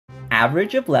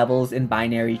Average of levels in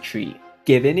binary tree.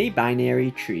 Given a binary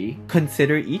tree,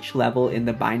 consider each level in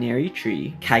the binary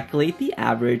tree, calculate the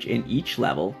average in each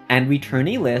level, and return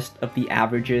a list of the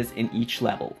averages in each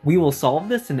level. We will solve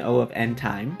this in O of n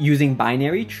time using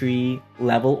binary tree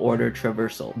level order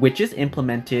traversal, which is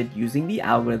implemented using the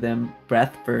algorithm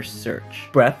breadth first search.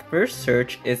 Breadth first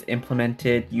search is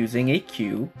implemented using a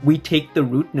queue. We take the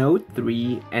root node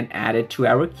 3 and add it to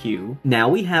our queue. Now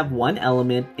we have one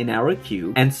element in our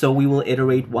queue, and so we will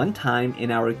iterate one time in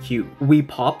our queue. We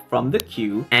pop from the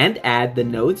queue and add the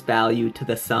node's value to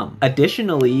the sum.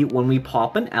 Additionally, when we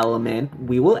pop an element,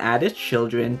 we will add its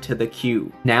children to the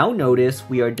queue. Now notice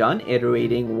we are done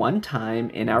iterating one time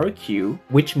in our queue,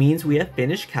 which means we have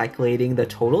finished calculating the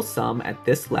total sum at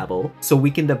this level, so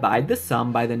we can divide the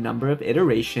sum by the number of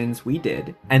iterations we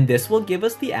did, and this will give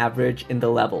us the average in the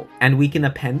level, and we can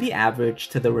append the average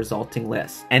to the resulting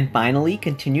list. And finally,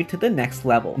 continue to the next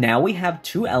level. Now we have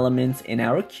two elements in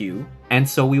our queue, and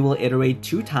so we will iterate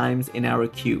two times in our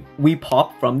queue. We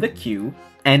pop from the queue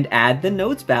and add the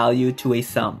node's value to a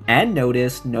sum. And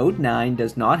notice node 9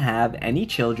 does not have any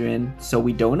children, so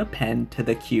we don't append to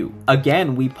the queue.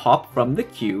 Again, we pop from the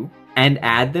queue and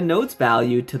add the node's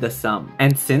value to the sum.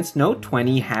 And since node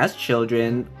 20 has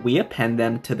children, we append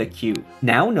them to the queue.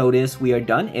 Now notice we are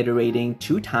done iterating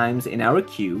two times in our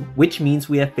queue, which means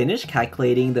we have finished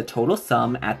calculating the total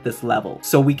sum at this level.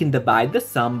 So we can divide the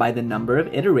sum by the number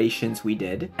of iterations we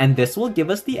did, and this will give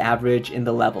us the average in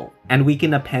the level. And we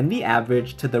can append the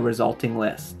average to the resulting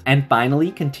list. And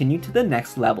finally, continue to the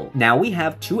next level. Now we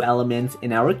have two elements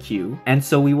in our queue, and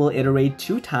so we will iterate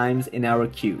two times in our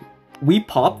queue. We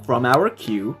pop from our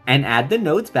queue and add the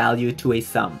node's value to a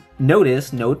sum.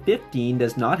 Notice node 15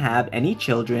 does not have any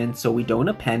children, so we don't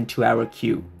append to our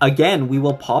queue. Again, we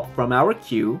will pop from our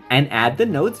queue and add the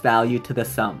node's value to the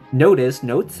sum. Notice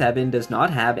node 7 does not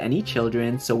have any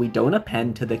children, so we don't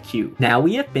append to the queue. Now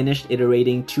we have finished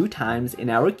iterating two times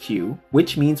in our queue,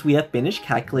 which means we have finished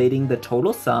calculating the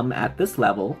total sum at this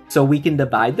level, so we can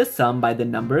divide the sum by the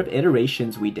number of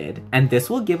iterations we did, and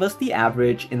this will give us the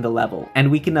average in the level,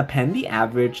 and we can append the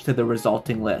average to the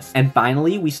resulting list. And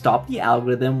finally, we stop the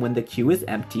algorithm when the queue is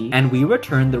empty, and we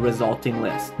return the resulting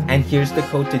list. And here's the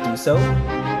code to do so.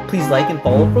 Please like and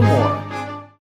follow for more.